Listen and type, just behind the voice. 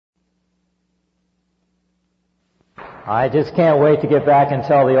I just can't wait to get back and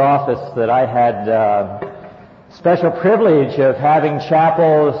tell the office that I had special privilege of having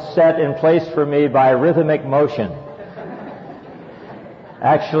chapel set in place for me by rhythmic motion.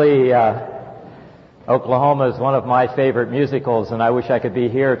 Actually, Oklahoma is one of my favorite musicals, and I wish I could be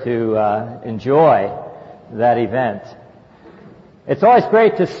here to enjoy that event. It's always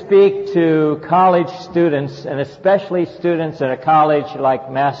great to speak to college students, and especially students in a college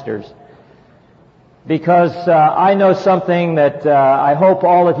like Masters, because I know something that I hope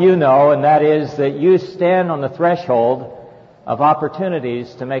all of you know, and that is that you stand on the threshold of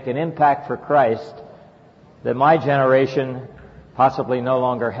opportunities to make an impact for Christ that my generation possibly no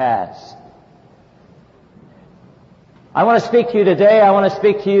longer has. I want to speak to you today. I want to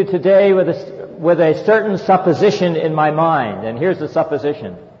speak to you today with a certain supposition in my mind, and here's the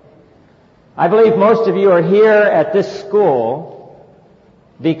supposition. I believe most of you are here at this school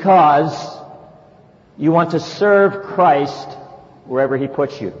because you want to serve Christ wherever He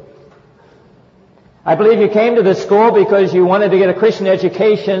puts you. I believe you came to this school because you wanted to get a Christian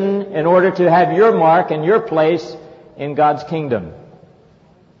education in order to have your mark and your place in God's kingdom.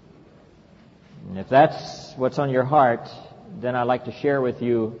 And if that's what's on your heart, then I'd like to share with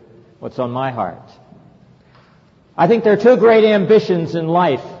you what's on my heart. I think there are two great ambitions in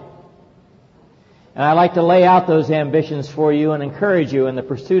life, and I'd like to lay out those ambitions for you and encourage you in the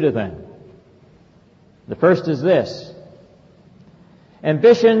pursuit of them. The first is this: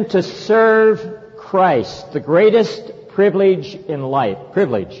 ambition to serve Christ. The greatest privilege in life,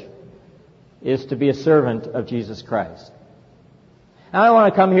 is to be a servant of Jesus Christ. Now, I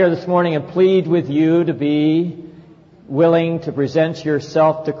want to come here this morning and plead with you to be willing to present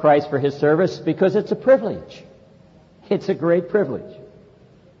yourself to Christ for His service, because it's a privilege. It's a great privilege.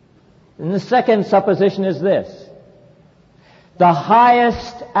 And the second supposition is this: the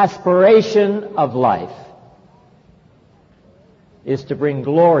highest aspiration of life is to bring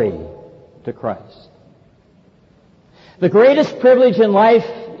glory to Christ. The greatest privilege in life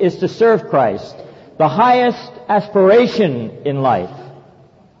is to serve Christ. The highest aspiration in life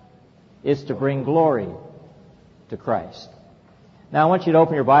is to bring glory to Christ. Now I want you to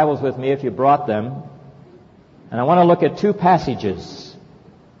open your Bibles with me if you brought them, and I want to look at two passages.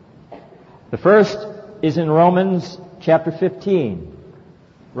 The first is in Romans chapter 15.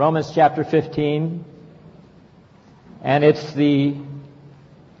 Romans chapter 15. And it's the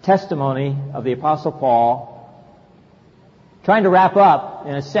testimony of the Apostle Paul trying to wrap up,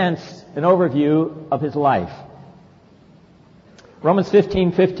 in a sense, an overview of his life. Romans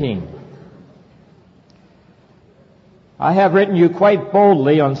 15:15. I have written you quite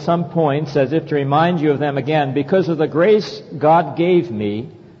boldly on some points, as if to remind you of them again, because of the grace God gave me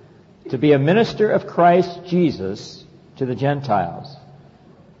to be a minister of Christ Jesus to the Gentiles,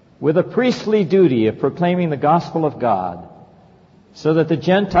 with a priestly duty of proclaiming the gospel of God, so that the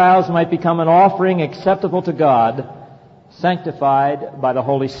Gentiles might become an offering acceptable to God, sanctified by the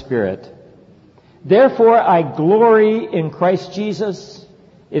Holy Spirit. Therefore I glory in Christ Jesus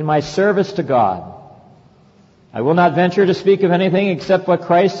in my service to God. I will not venture to speak of anything except what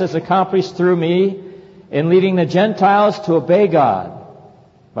Christ has accomplished through me in leading the Gentiles to obey God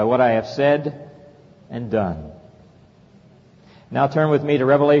by what I have said and done. Now turn with me to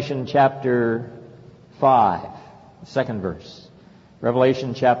Revelation chapter 5, the second verse.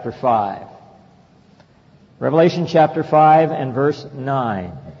 Revelation chapter 5. Revelation chapter 5 and verse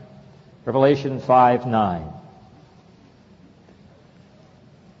 9. Revelation 5:9.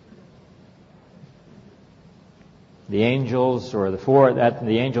 The angels, or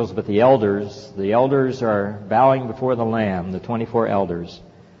the angels, but the elders are bowing before the Lamb, the 24 elders.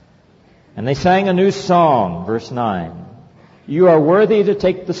 And they sang a new song, verse 9. You are worthy to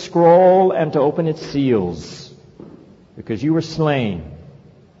take the scroll and to open its seals, because you were slain.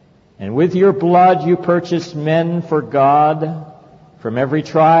 And with your blood you purchased men for God from every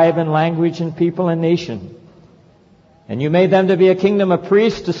tribe and language and people and nation. And you made them to be a kingdom of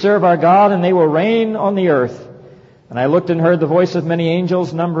priests to serve our God, and they will reign on the earth. And I looked and heard the voice of many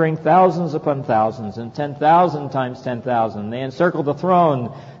angels, numbering thousands upon thousands, and 10,000 times 10,000. They encircled the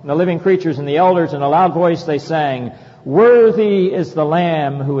throne, and the living creatures, and the elders. In a loud voice they sang, Worthy is the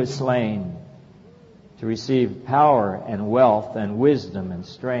Lamb who is slain to receive power and wealth and wisdom and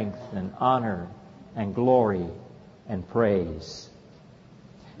strength and honor and glory and praise.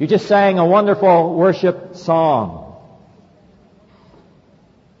 You just sang a wonderful worship song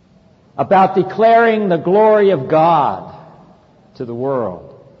about declaring the glory of God to the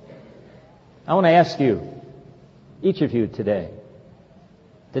world. I want to ask you, each of you today,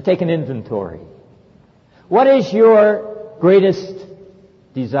 to take an inventory. What is your greatest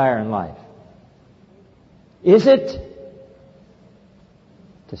desire in life? Is it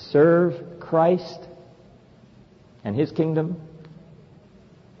to serve Christ and His kingdom?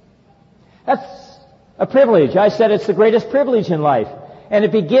 That's a privilege. I said it's the greatest privilege in life. And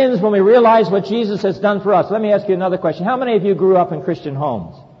it begins when we realize what Jesus has done for us. Let me ask you another question. How many of you grew up in Christian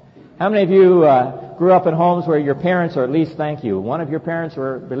homes? How many of you grew up in homes where your parents, or at least, thank you, one of your parents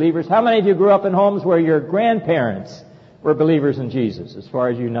were believers? How many of you grew up in homes where your grandparents were believers in Jesus, as far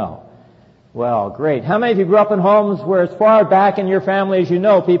as you know? Well, great. How many of you grew up in homes where, as far back in your family as you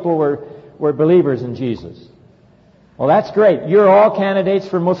know, people were believers in Jesus? Well, that's great. You're all candidates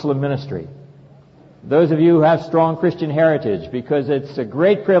for Muslim ministry. Those of you who have strong Christian heritage, because it's a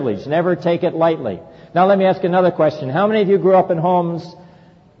great privilege. Never take it lightly. Now let me ask another question. How many of you grew up in homes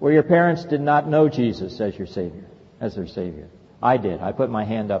where your parents did not know Jesus as your Savior, as their Savior? I did. I put my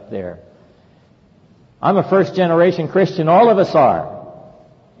hand up there. I'm a first-generation Christian. All of us are.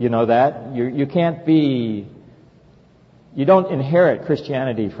 You know that. You can't be... You don't inherit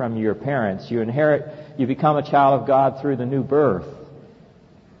Christianity from your parents. You become a child of God through the new birth.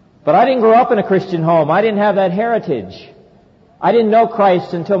 But I didn't grow up in a Christian home. I didn't have that heritage. I didn't know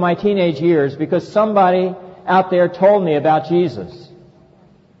Christ until my teenage years because somebody out there told me about Jesus.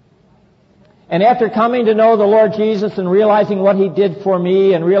 And after coming to know the Lord Jesus and realizing what He did for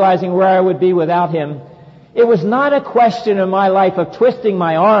me and realizing where I would be without Him, it was not a question in my life of twisting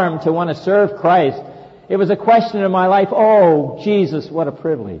my arm to want to serve Christ. It was a question in my life, oh, Jesus, what a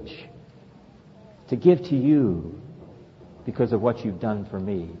privilege to give to You because of what You've done for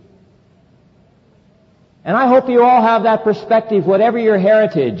me. And I hope you all have that perspective, whatever your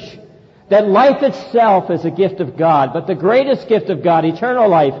heritage, that life itself is a gift of God. But the greatest gift of God, eternal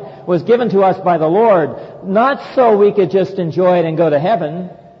life, was given to us by the Lord, not so we could just enjoy it and go to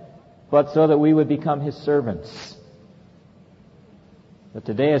heaven, but so that we would become His servants. But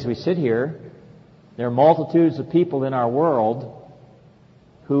today as we sit here, there are multitudes of people in our world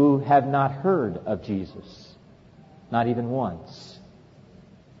who have not heard of Jesus. Not even once.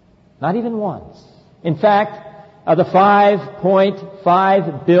 Not even once. In fact, of the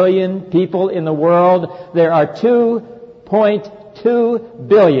 5.5 billion people in the world, there are 2.2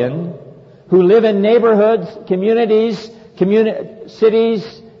 billion who live in neighborhoods, communities,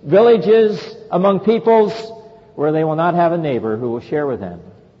 cities, villages, among peoples where they will not have a neighbor who will share with them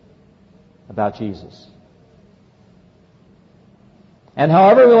about Jesus. And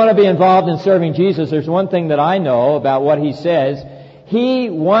however we want to be involved in serving Jesus, there's one thing that I know about what He says. He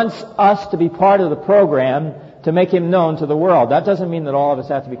wants us to be part of the program to make Him known to the world. That doesn't mean that all of us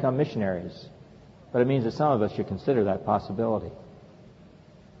have to become missionaries, but it means that some of us should consider that possibility.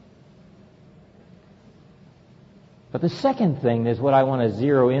 But the second thing is what I want to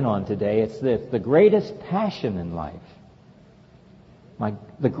zero in on today. It's this: the greatest passion in life.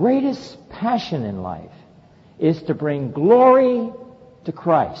 The greatest passion in life is to bring glory to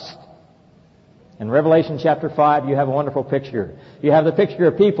Christ. In Revelation chapter 5, you have a wonderful picture. You have the picture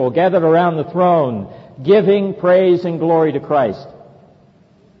of people gathered around the throne, giving praise and glory to Christ.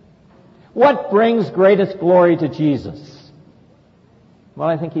 What brings greatest glory to Jesus? Well,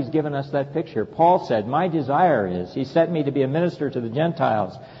 I think He's given us that picture. Paul said, my desire is, He sent me to be a minister to the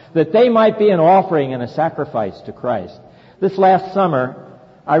Gentiles, that they might be an offering and a sacrifice to Christ. This last summer,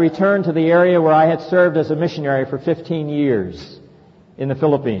 I returned to the area where I had served as a missionary for 15 years in the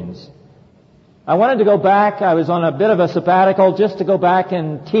Philippines. I wanted to go back. I was on a bit of a sabbatical just to go back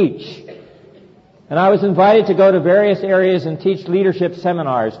and teach. And I was invited to go to various areas and teach leadership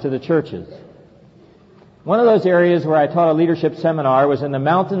seminars to the churches. One of those areas where I taught a leadership seminar was in the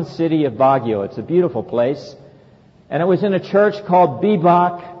mountain city of Baguio. It's a beautiful place. And it was in a church called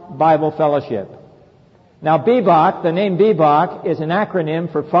Bibak Bible Fellowship. Now Bibak, the name Bibak, is an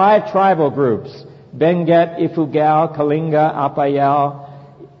acronym for 5 tribal groups: Benguet, Ifugao, Kalinga, Apayao,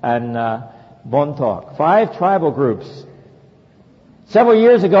 and Bontoc. 5 tribal groups. Several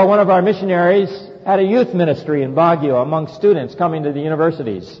years ago, one of our missionaries had a youth ministry in Baguio among students coming to the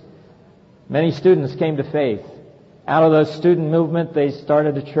universities. Many students came to faith. Out of those student movement, they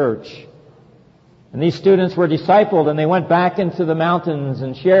started a church. And these students were discipled, and they went back into the mountains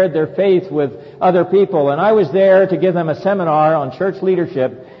and shared their faith with other people. And I was there to give them a seminar on church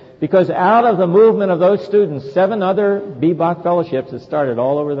leadership, because out of the movement of those students, 7 other Bibak fellowships had started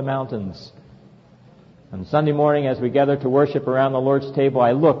all over the mountains. On Sunday morning, as we gathered to worship around the Lord's table,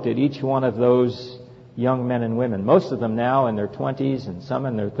 I looked at each one of those young men and women, most of them now in their 20s and some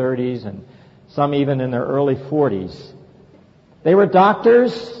in their 30s and some even in their early 40s. They were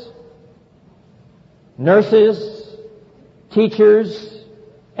doctors, nurses, teachers,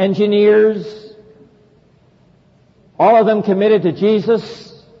 engineers, all of them committed to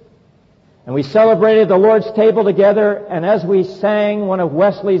Jesus, And we celebrated the Lord's table together, and as we sang one of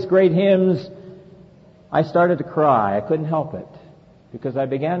Wesley's great hymns, I started to cry. I couldn't help it, because I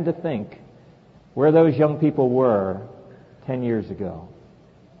began to think where those young people were 10 years ago.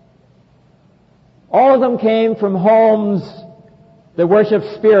 All of them came from homes that worship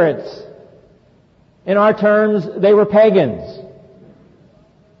spirits. In our terms, they were pagans.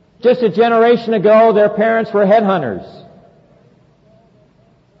 Just a generation ago, their parents were headhunters.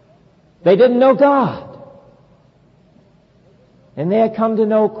 They didn't know God. And they had come to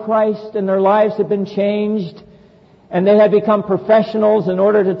know Christ, and their lives had been changed, and they had become professionals in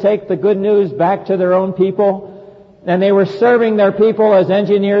order to take the good news back to their own people. And they were serving their people as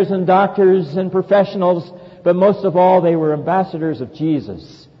engineers and doctors and professionals, but most of all, they were ambassadors of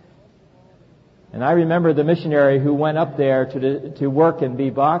Jesus. And I remember the missionary who went up there to work in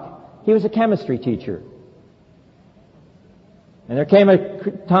Bibak. He was a chemistry teacher. And there came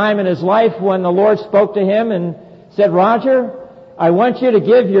a time in his life when the Lord spoke to him and said, "Roger, I want you to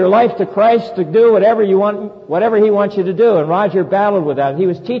give your life to Christ to do whatever He wants you to do." And Roger battled with that. He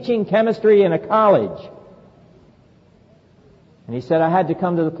was teaching chemistry in a college. And he said, "I had to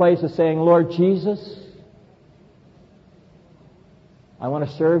come to the place of saying, Lord Jesus, I want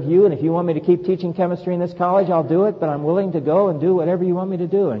to serve you, and if you want me to keep teaching chemistry in this college, I'll do it, but I'm willing to go and do whatever you want me to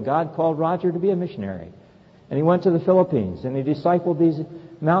do." And God called Roger to be a missionary. And he went to the Philippines, and he discipled these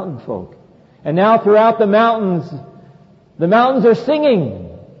mountain folk. And now throughout the mountains are singing.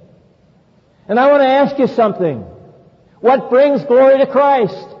 And I want to ask you something. What brings glory to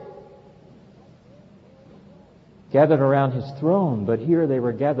Christ? Gathered around His throne, but here they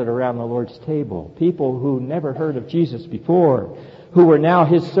were gathered around the Lord's table. People who never heard of Jesus before, who were now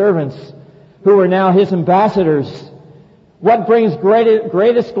His servants, who were now His ambassadors. What brings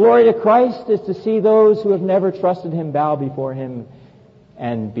greatest glory to Christ is to see those who have never trusted Him bow before Him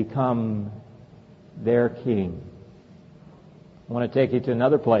and become their King. I want to take you to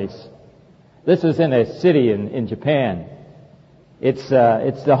another place. This is in a city in Japan. It's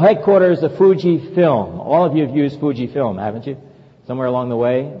the headquarters of Fujifilm. All of you have used Fujifilm, haven't you? Somewhere along the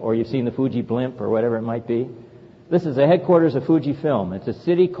way, or you've seen the Fuji blimp or whatever it might be. This is the headquarters of Fujifilm. It's a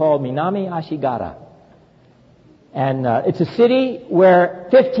city called Minami Ashigara. And it's a city where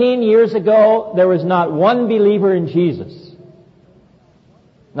 15 years ago there was not one believer in Jesus.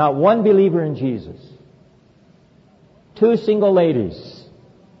 Not one believer in Jesus. 2 single ladies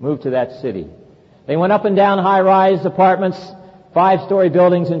moved to that city. They went up and down high-rise apartments, 5-story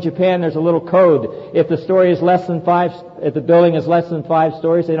buildings. In Japan, there's a little code. If the building is less than 5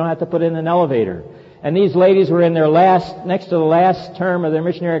 stories, they don't have to put in an elevator. And these ladies were in next to the last term of their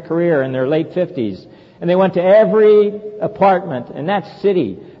missionary career, in their late 50s. And they went to every apartment in that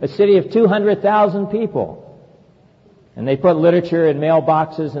city, a city of 200,000 people. And they put literature in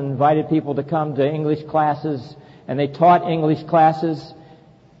mailboxes and invited people to come to English classes, and they taught English classes.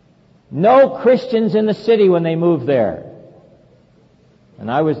 No Christians in the city when they moved there.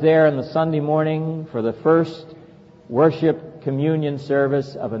 And I was there on the Sunday morning for the first worship communion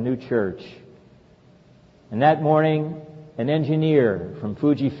service of a new church. And that morning, an engineer from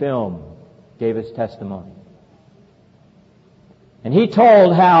Fujifilm gave his testimony. And he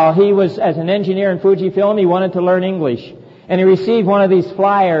told how he was, as an engineer in Fujifilm, he wanted to learn English. And he received one of these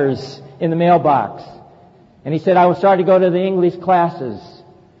flyers in the mailbox. And he said, I was starting to go to the English classes.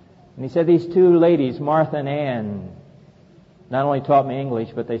 And he said, these 2 ladies, Martha and Ann, not only taught me English,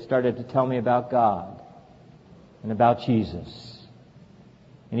 but they started to tell me about God and about Jesus.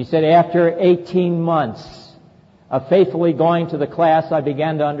 And he said, after 18 months of faithfully going to the class, I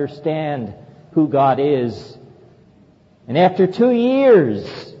began to understand who God is. And after 2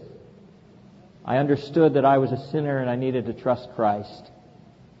 years, I understood that I was a sinner and I needed to trust Christ.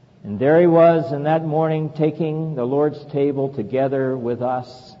 And there he was in that morning taking the Lord's table together with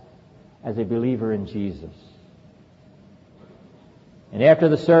us as a believer in Jesus. And after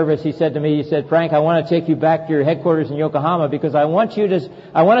the service, he said to me, Frank, I want to take you back to your headquarters in Yokohama because I want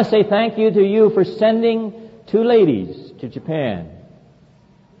to say thank you to you for sending 2 ladies to Japan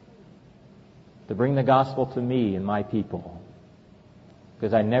to bring the gospel to me and my people.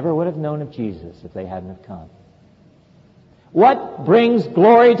 Because I never would have known of Jesus if they hadn't have come. What brings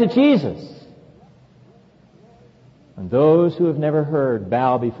glory to Jesus? And those who have never heard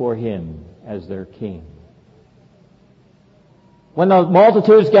bow before Him as their King. When the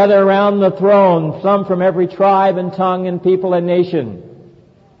multitudes gather around the throne, some from every tribe and tongue and people and nation.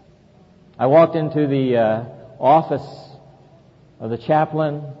 I walked into the office of the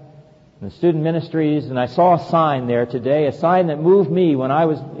chaplain and the student ministries, and I saw a sign there today, a sign that moved me when I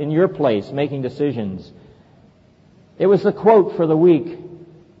was in your place making decisions. It was the quote for the week.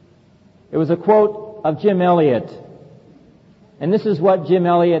 It was a quote of Jim Elliot. And this is what Jim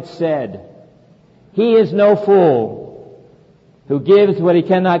Elliot said. He is no fool who gives what he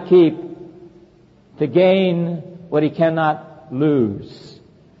cannot keep to gain what he cannot lose.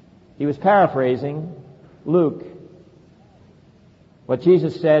 He was paraphrasing Luke, what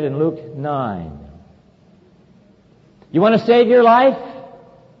Jesus said in Luke 9. You want to save your life?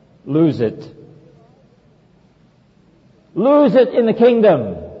 Lose it. Lose it in the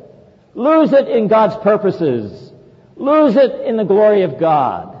kingdom. Lose it in God's purposes. Lose it in the glory of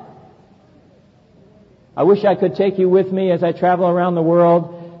God. I wish I could take you with me as I travel around the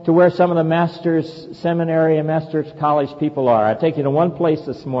world to where some of the master's seminary and master's college people are. I'll take you to one place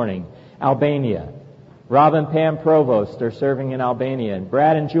this morning, Albania. Rob and Pam Provost are serving in Albania, and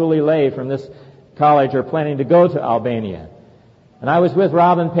Brad and Julie Lay from this college are planning to go to Albania. And I was with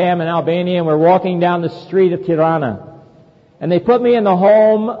Rob and Pam in Albania, and we're walking down the street of Tirana. And they put me in the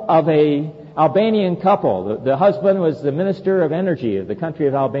home of a Albanian couple. The husband was the minister of energy of the country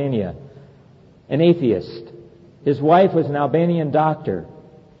of Albania, an atheist. His wife was an Albanian doctor.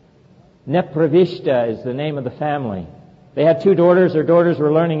 Nepravishta is the name of the family. They had 2 daughters. Their daughters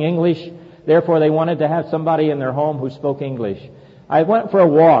were learning English. Therefore, they wanted to have somebody in their home who spoke English. I went for a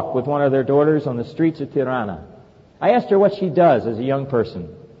walk with one of their daughters on the streets of Tirana. I asked her what she does as a young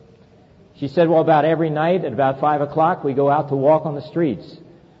person. She said, well, about every night at about 5 o'clock, we go out to walk on the streets.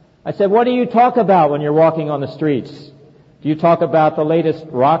 I said, what do you talk about when you're walking on the streets? Do you talk about the latest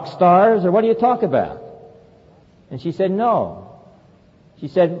rock stars, or what do you talk about? And she said, no. She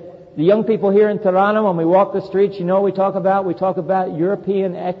said, the young people here in Tirana, when we walk the streets, you know what we talk about? We talk about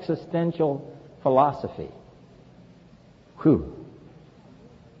European existential philosophy. Whew.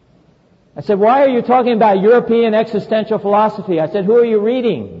 I said, why are you talking about European existential philosophy? I said, who are you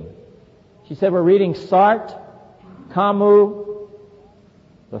reading? She said, we're reading Sartre, Camus,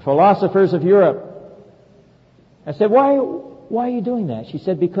 the philosophers of Europe. I said, why are you doing that? She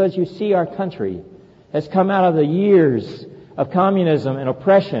said, because you see our country has come out of the years of communism and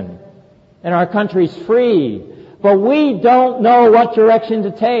oppression, and our country's free, but we don't know what direction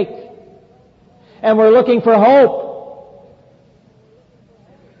to take. And we're looking for hope.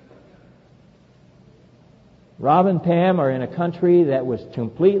 Rob and Pam are in a country that was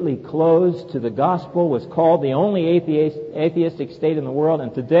completely closed to the gospel, was called the only atheistic state in the world,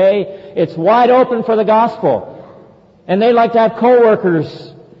 and today it's wide open for the gospel. And they like to have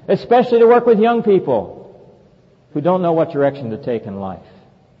co-workers, especially to work with young people who don't know what direction to take in life.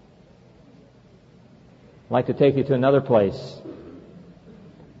 I'd like to take you to another place.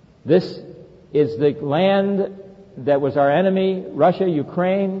 This is the land that was our enemy, Russia,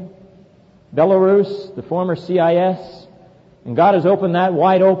 Ukraine, Belarus, the former CIS. And God has opened that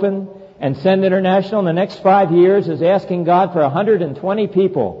wide open, and Send International in the next 5 years is asking God for 120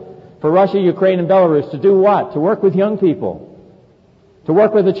 people for Russia, Ukraine, and Belarus to do what? To work with young people, to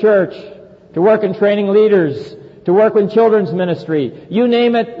work with the church, to work in training leaders, to work in children's ministry. You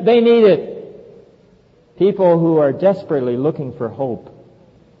name it, they need it. People who are desperately looking for hope.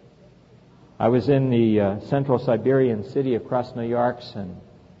 I was in the central Siberian city of Krasnoyarsk, and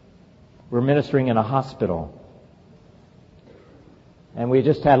we're ministering in a hospital. And we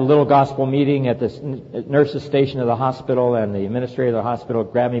just had a little gospel meeting at the nurse's station of the hospital, and the administrator of the hospital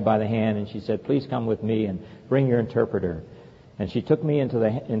grabbed me by the hand and she said, please come with me and bring your interpreter. And she took me into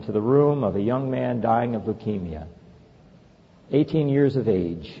the room of a young man dying of leukemia, 18 years of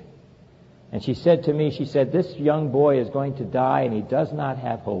age. And she said to me, this young boy is going to die and he does not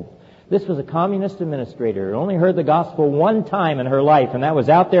have hope. This was a communist administrator who only heard the gospel one time in her life, and that was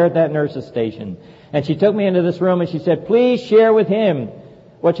out there at that nurse's station. And she took me into this room and she said, please share with him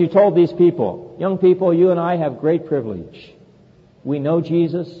what you told these people. Young people, you and I have great privilege. We know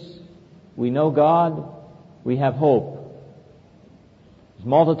Jesus. We know God. We have hope. There's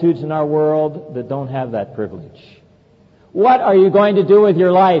multitudes in our world that don't have that privilege. What are you going to do with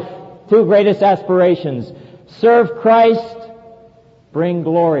your life? 2 greatest aspirations. Serve Christ. Bring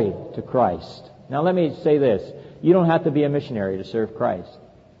glory to Christ. Now let me say this. You don't have to be a missionary to serve Christ.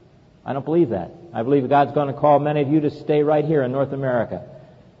 I don't believe that. I believe God's going to call many of you to stay right here in North America.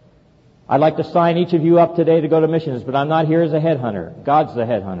 I'd like to sign each of you up today to go to missions, but I'm not here as a headhunter. God's the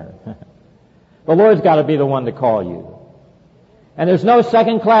headhunter. The Lord's got to be the one to call you. And there's no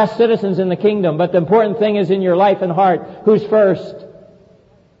second-class citizens in the kingdom, but the important thing is in your life and heart. Who's first?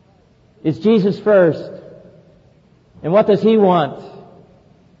 Is Jesus first? And what does He want?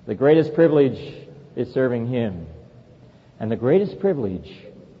 The greatest privilege is serving Him. And the greatest privilege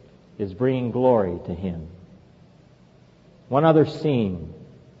is bringing glory to Him. One other scene.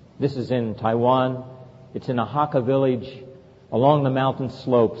 This is in Taiwan. It's in a Hakka village along the mountain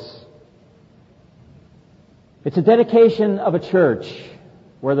slopes. It's a dedication of a church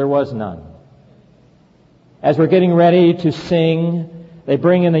where there was none. As we're getting ready to sing, they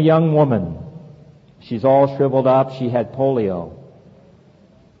bring in a young woman. She's all shriveled up. She had polio.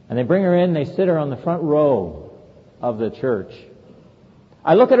 And they bring her in, they sit her on the front row of the church.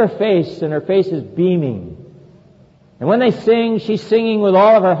 I look at her face, and her face is beaming. And when they sing, she's singing with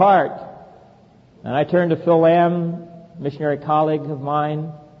all of her heart. And I turn to Phil Lamb, missionary colleague of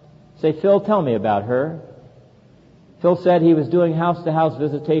mine, say, Phil, tell me about her. Phil said he was doing house-to-house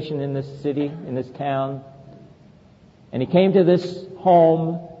visitation in this city, in this town. And he came to this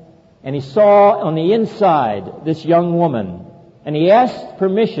home, and he saw on the inside this young woman. And he asked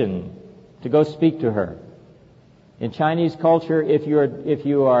permission to go speak to her. In Chinese culture, if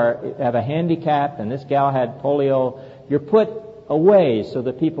you have a handicap, and this gal had polio, you're put away so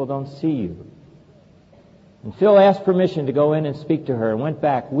that people don't see you. And Phil asked permission to go in and speak to her, and went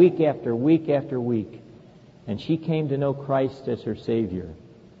back week after week after week. And she came to know Christ as her Savior.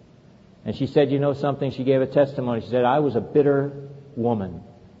 And she said, you know something? She gave a testimony. She said, I was a bitter woman.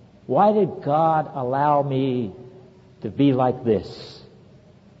 Why did God allow me to be like this?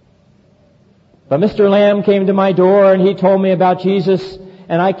 But Mr. Lamb came to my door, and he told me about Jesus,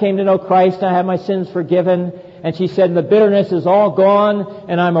 and I came to know Christ, and I had my sins forgiven. And she said, the bitterness is all gone,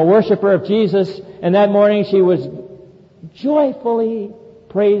 and I'm a worshiper of Jesus. And that morning she was joyfully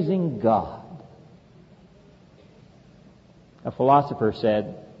praising God. A philosopher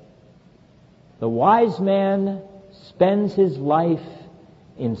said, the wise man spends his life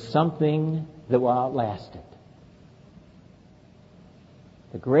in something that will outlast it.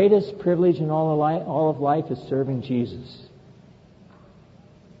 The greatest privilege in all of life is serving Jesus.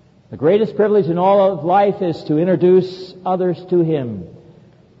 The greatest privilege in all of life is to introduce others to Him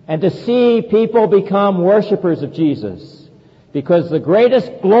and to see people become worshipers of Jesus. Because the greatest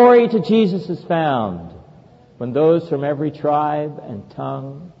glory to Jesus is found when those from every tribe and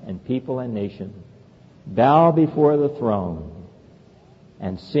tongue and people and nation bow before the throne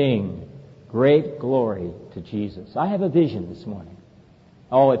and sing great glory to Jesus. I have a vision this morning.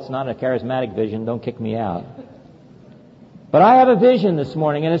 Oh, it's not a charismatic vision. Don't kick me out. But I have a vision this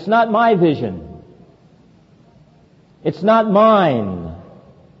morning, and it's not my vision. It's not mine.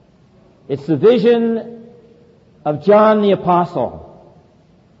 It's the vision of John the Apostle.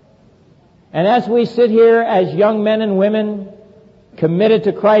 And as we sit here as young men and women committed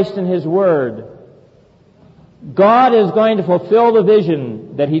to Christ and His Word, God is going to fulfill the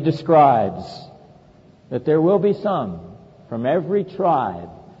vision that He describes, that there will be some from every tribe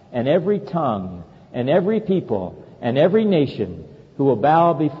and every tongue and every people and every nation who will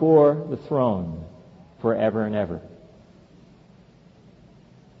bow before the throne forever and ever.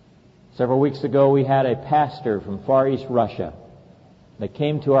 Several weeks ago, we had a pastor from Far East Russia that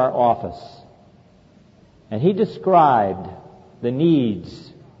came to our office, and he described the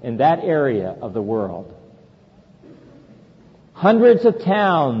needs in that area of the world. Hundreds of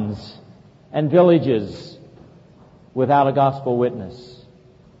towns and villages without a gospel witness.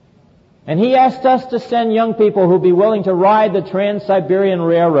 And he asked us to send young people who'd be willing to ride the Trans-Siberian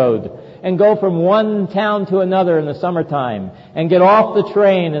Railroad and go from one town to another in the summertime and get off the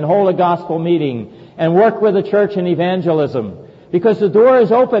train and hold a gospel meeting and work with the church in evangelism. Because the door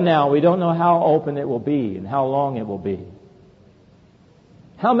is open now. We don't know how open it will be and how long it will be.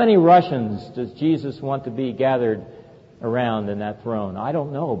 How many Russians does Jesus want to be gathered around in that throne? I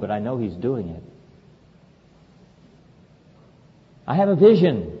don't know, but I know He's doing it. I have a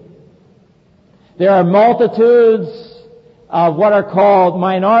vision. There are multitudes of what are called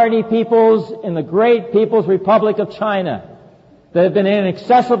minority peoples in the great People's Republic of China that have been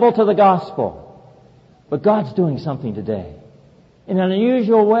inaccessible to the gospel. But God's doing something today in an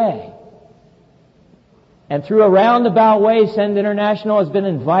unusual way. And through a roundabout way, Send International has been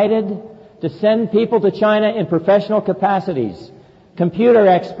invited to send people to China in professional capacities, computer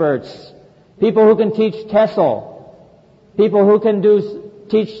experts, people who can teach TESOL, people who can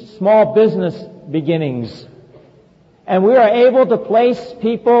teach small business beginnings. And we are able to place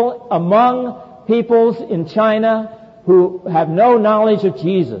people among peoples in China who have no knowledge of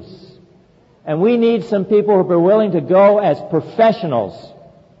Jesus. And we need some people who are willing to go as professionals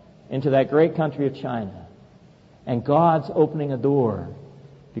into that great country of China. And God's opening a door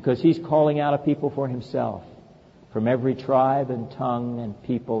because He's calling out a people for Himself from every tribe and tongue and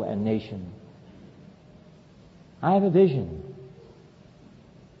people and nation. I have a vision.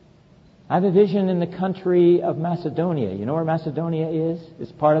 I have a vision in the country of Macedonia. You know where Macedonia is?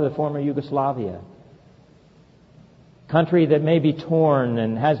 It's part of the former Yugoslavia. Country that may be torn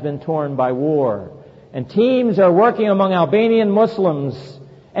and has been torn by war. And teams are working among Albanian Muslims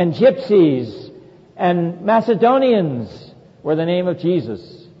and gypsies and Macedonians where the name of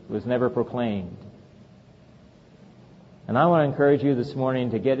Jesus was never proclaimed. And I want to encourage you this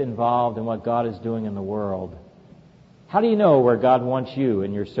morning to get involved in what God is doing in the world. How do you know where God wants you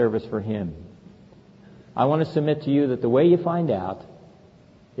in your service for Him? I want to submit to you that the way you find out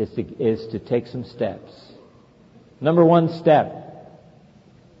is to take some steps. Number one step,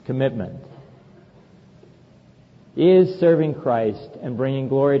 commitment. Is serving Christ and bringing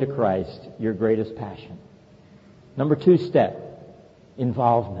glory to Christ your greatest passion? Number two step,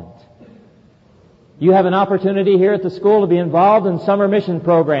 involvement. You have an opportunity here at the school to be involved in summer mission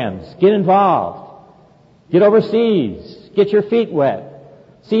programs. Get involved. Get overseas. Get your feet wet.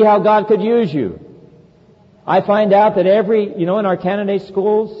 See how God could use you. I find out that in our candidate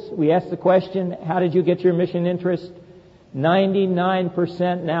schools, we ask the question, how did you get your mission interest?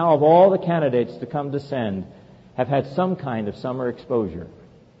 99% now of all the candidates to come to Send have had some kind of summer exposure.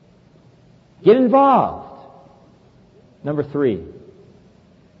 Get involved. Number three,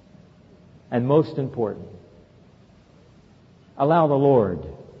 and most important, allow the Lord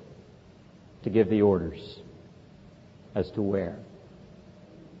to give the orders as to where.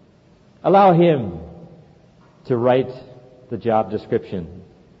 Allow Him to write the job description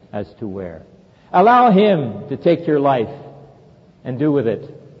as to where. Allow Him to take your life and do with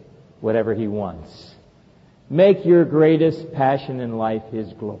it whatever He wants. Make your greatest passion in life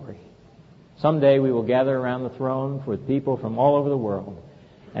His glory. Someday we will gather around the throne with people from all over the world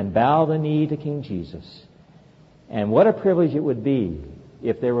and bow the knee to King Jesus. And what a privilege it would be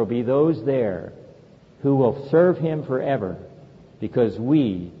if there will be those there who will serve Him forever because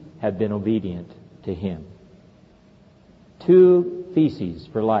we have been obedient to Him. Two theses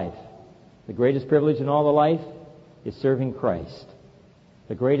for life. The greatest privilege in all of life is serving Christ.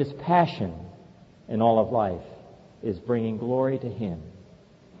 The greatest passion in all of life is bringing glory to Him.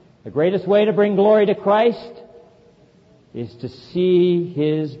 The greatest way to bring glory to Christ is to see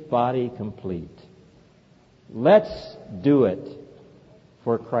His body complete. Let's do it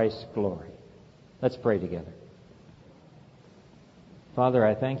for Christ's glory. Let's pray together. Father,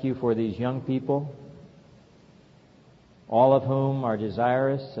 I thank You for these young people, all of whom are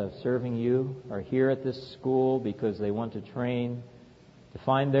desirous of serving You, are here at this school because they want to train to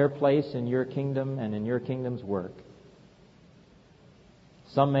find their place in Your kingdom and in Your kingdom's work.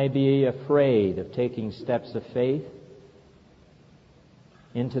 Some may be afraid of taking steps of faith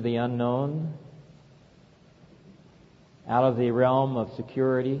into the unknown, out of the realm of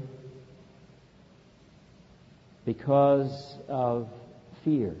security, because of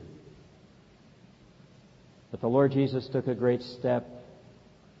fear. But the Lord Jesus took a great step,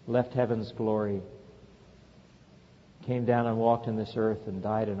 left heaven's glory, came down and walked in this earth and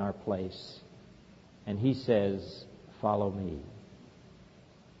died in our place. And He says, follow me.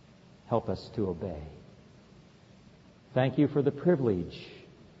 Help us to obey. Thank You for the privilege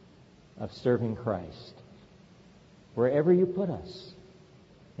of serving Christ. Wherever You put us,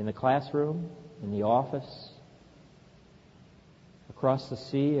 in the classroom, in the office, across the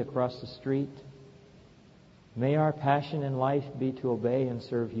sea, across the street, may our passion in life be to obey and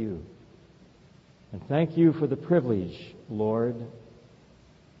serve You. And thank You for the privilege, Lord,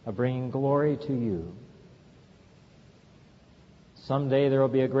 of bringing glory to You. Someday there will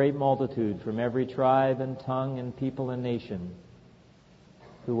be a great multitude from every tribe and tongue and people and nation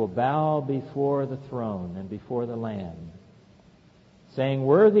who will bow before the throne and before the Lamb, saying,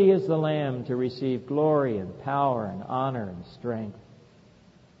 worthy is the Lamb to receive glory and power and honor and strength.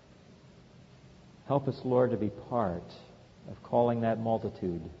 Help us, Lord, to be part of calling that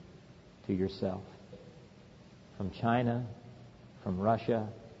multitude to Yourself. From China, from Russia,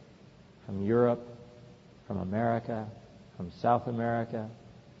 from Europe, from America, from South America,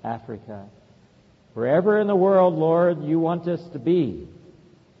 Africa, wherever in the world, Lord, You want us to be,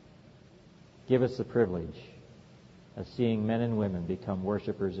 give us the privilege of seeing men and women become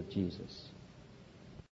worshipers of Jesus.